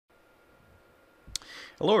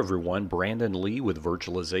Hello everyone, Brandon Lee with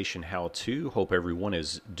Virtualization How To. Hope everyone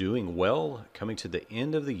is doing well. Coming to the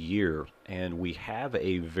end of the year, and we have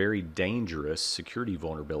a very dangerous security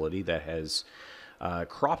vulnerability that has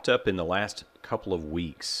cropped up in the last couple of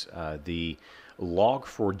weeks. The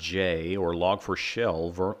Log4j or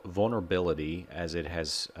Log4Shell vulnerability, as it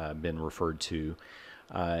has been referred to.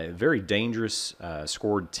 Very dangerous,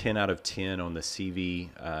 scored 10 out of 10 on the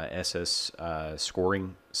CVSS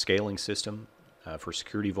scoring scaling system for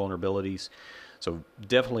security vulnerabilities. So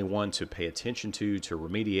definitely one to pay attention to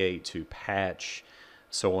remediate, to patch,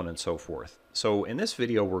 so on and so forth. So in this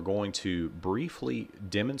video, we're going to briefly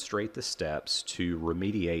demonstrate the steps to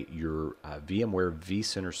remediate your VMware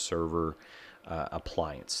vCenter server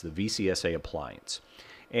appliance, the VCSA appliance.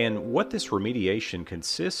 And what this remediation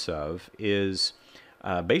consists of is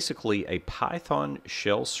basically a Python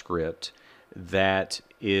shell script that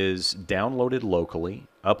is downloaded locally,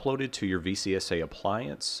 uploaded to your VCSA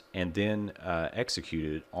appliance, and then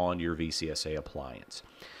executed on your VCSA appliance.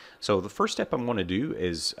 So the first step I'm going to do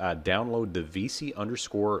is download the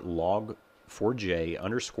vc_log4j_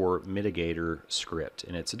 mitigator script,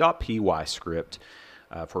 and it's a .py script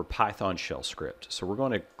for Python shell script. So we're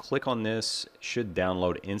going to click on this. It should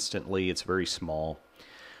download instantly. It's very small.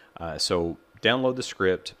 So download the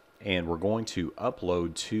script, and we're going to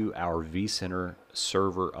upload to our vCenter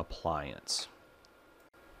server appliance.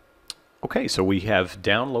 Okay, so we have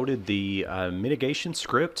downloaded the mitigation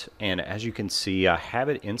script, and as you can see, I have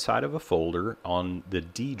it inside of a folder on the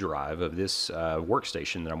D drive of this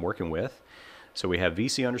workstation that I'm working with. So we have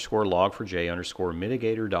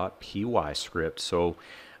vc_log4j_mitigator.py script. So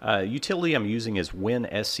utility I'm using is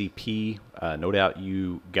WinSCP. No doubt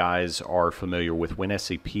you guys are familiar with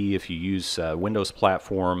WinSCP if you use Windows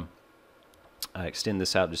platform. Extend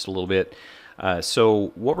this out just a little bit.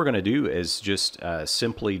 So what we're going to do is just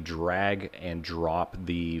simply drag and drop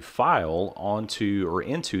the file onto or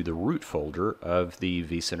into the root folder of the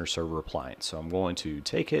vCenter server appliance. So I'm going to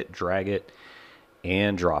take it, drag it,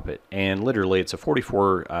 and drop it. And literally it's a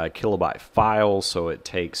 44 kilobyte file, so it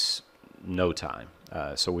takes no time.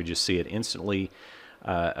 So we just see it instantly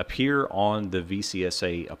appear on the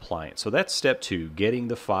VCSA appliance. So that's step 2, getting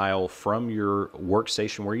the file from your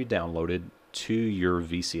workstation where you downloaded to your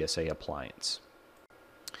VCSA appliance.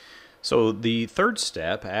 So the third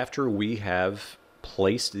step, after we have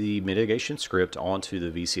placed the mitigation script onto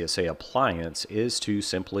the VCSA appliance, is to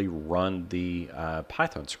simply run the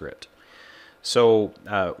Python script. So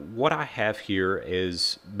what I have here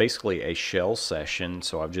is basically a shell session.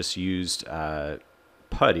 So I've just used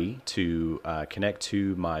PuTTY to connect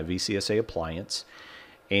to my VCSA appliance.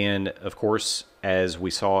 And of course, as we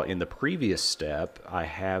saw in the previous step, I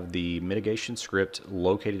have the mitigation script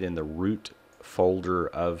located in the root folder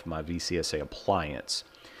of my VCSA appliance.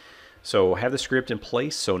 So I have the script in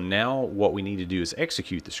place. So now what we need to do is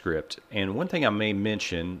execute the script. And one thing I may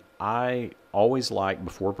mention, I always like,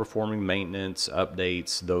 before performing maintenance,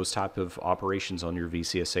 updates, those type of operations on your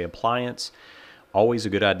VCSA appliance, always a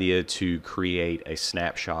good idea to create a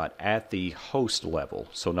snapshot at the host level.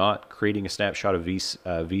 So not creating a snapshot of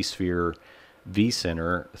vSphere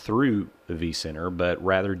vCenter through the vCenter, but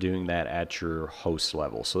rather doing that at your host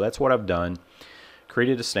level. So that's what I've done.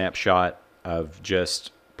 Created a snapshot of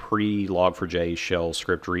just pre-Log4j shell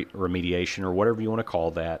script remediation, or whatever you want to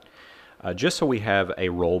call that, just so we have a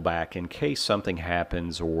rollback in case something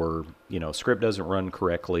happens, or script doesn't run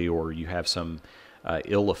correctly, or you have some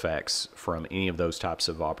ill effects from any of those types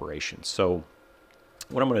of operations. So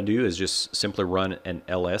what I'm going to do is just simply run an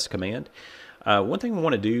ls command. One thing we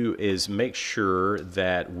want to do is make sure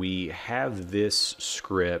that we have this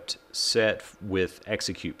script set with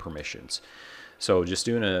execute permissions. So just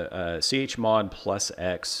doing a chmod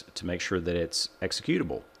 +x to make sure that it's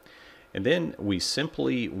executable. And then we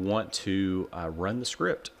simply want to run the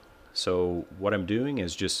script. So what I'm doing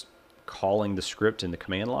is just calling the script in the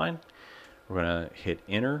command line. We're going to hit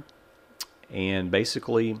enter, and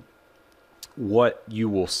basically what you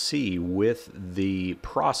will see with the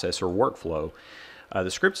process or workflow,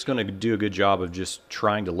 the script is going to do a good job of just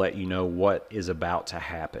trying to let you know what is about to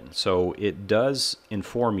happen. So it does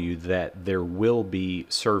inform you that there will be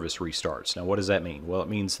service restarts. Now what does that mean? Well, it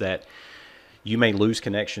means that you may lose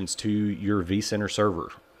connections to your vCenter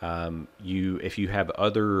server. If you have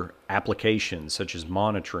other applications such as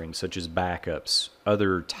monitoring, such as backups,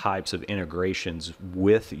 other types of integrations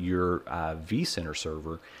with your vCenter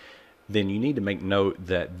server, then you need to make note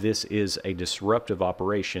that this is a disruptive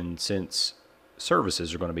operation, since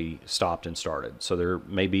services are going to be stopped and started. So there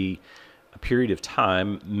may be a period of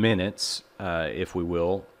time, minutes, if we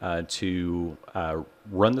will, to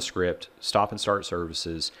run the script, stop and start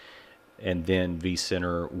services, and then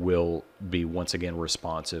vCenter will be once again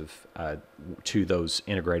responsive to those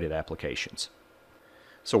integrated applications.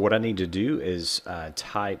 So what I need to do is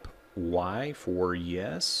type Y for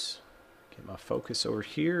yes. Get my focus over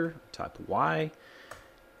here, type Y,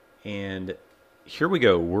 and here we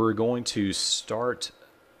go. We're going to start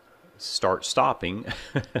stopping.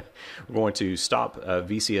 We're going to stop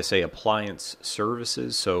VCSA appliance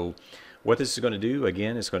services. So what this is going to do,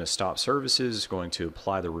 again, is going to stop services, it's going to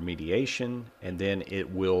apply the remediation, and then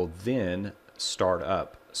it will then start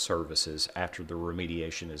up services after the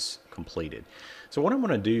remediation is completed. So what I'm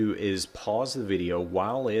going to do is pause the video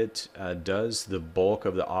while it does the bulk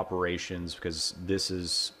of the operations, because this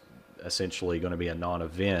is essentially going to be a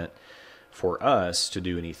non-event for us to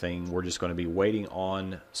do anything. We're just going to be waiting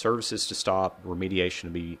on services to stop, remediation to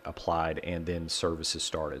be applied, and then services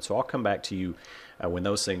started. So I'll come back to you when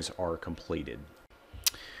those things are completed.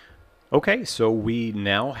 Okay, so we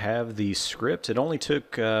now have the script. It only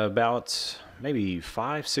took about maybe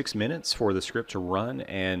 5-6 minutes for the script to run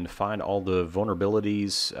and find all the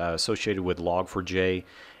vulnerabilities associated with Log4j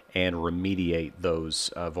and remediate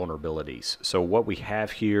those vulnerabilities. So what we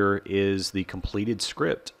have here is the completed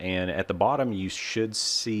script, and at the bottom you should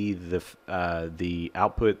see the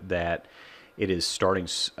output that it is starting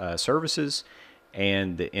services,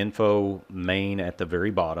 and the info main at the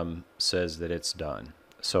very bottom says that it's done.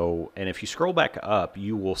 So, and if you scroll back up,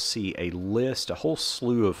 you will see a list, a whole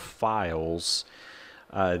slew of files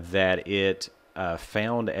that it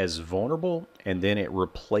found as vulnerable, and then it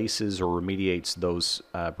replaces or remediates those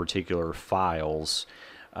particular files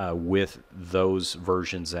with those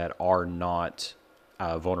versions that are not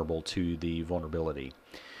vulnerable to the vulnerability.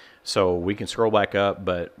 So we can scroll back up,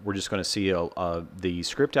 but we're just going to see the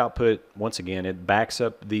script output. Once again, it backs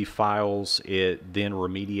up the files, it then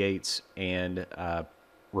remediates and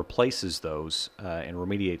replaces those and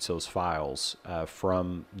remediates those files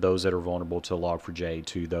from those that are vulnerable to Log4j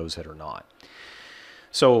to those that are not.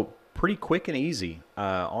 So pretty quick and easy,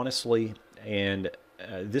 honestly, and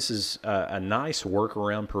this is a nice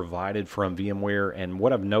workaround provided from VMware. And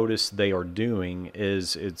what I've noticed they are doing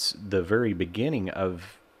is it's the very beginning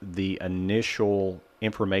of the initial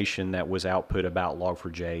information that was output about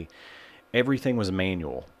Log4j. Everything was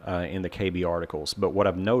manual in the KB articles, but what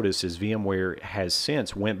I've noticed is VMware has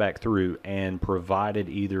since went back through and provided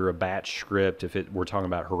either a batch script, if we're talking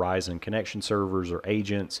about Horizon connection servers or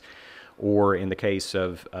agents, or in the case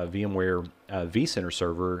of VMware vCenter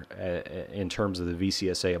server, in terms of the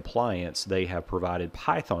VCSA appliance, they have provided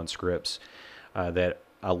Python scripts that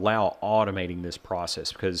allow automating this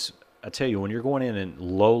process. Because I tell you, when you're going in and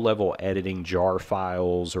low-level editing jar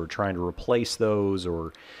files or trying to replace those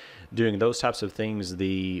or doing those types of things,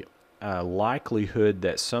 the likelihood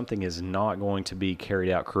that something is not going to be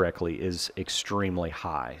carried out correctly is extremely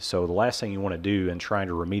high. So the last thing you want to do in trying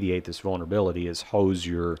to remediate this vulnerability is hose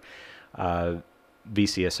your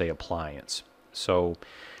VCSA appliance. So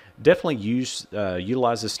definitely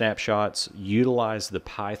utilize the snapshots, utilize the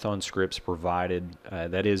Python scripts provided.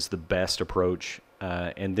 That is the best approach.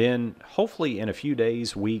 And then hopefully in a few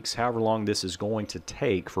days, weeks, however long this is going to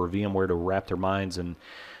take for VMware to wrap their minds and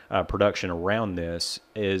production around this,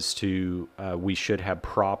 is to we should have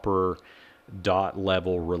proper dot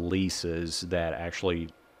level releases that actually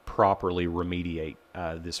properly remediate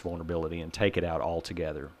this vulnerability and take it out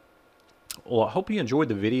altogether. Well, I hope you enjoyed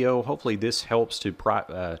the video. Hopefully this helps to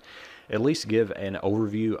at least give an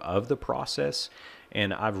overview of the process.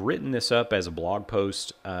 And I've written this up as a blog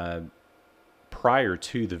post prior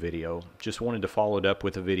to the video. Just wanted to follow it up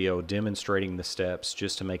with a video demonstrating the steps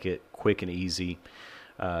just to make it quick and easy.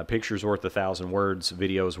 Picture's worth 1,000 words,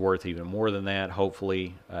 video's worth even more than that.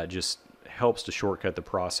 Hopefully just helps to shortcut the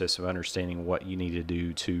process of understanding what you need to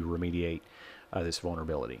do to remediate this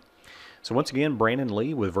vulnerability. So once again, Brandon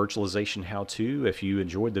Lee with Virtualization How To. If you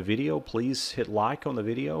enjoyed the video, please hit like on the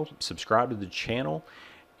video, subscribe to the channel,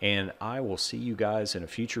 and I will see you guys in a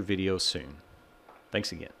future video soon.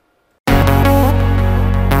 Thanks again.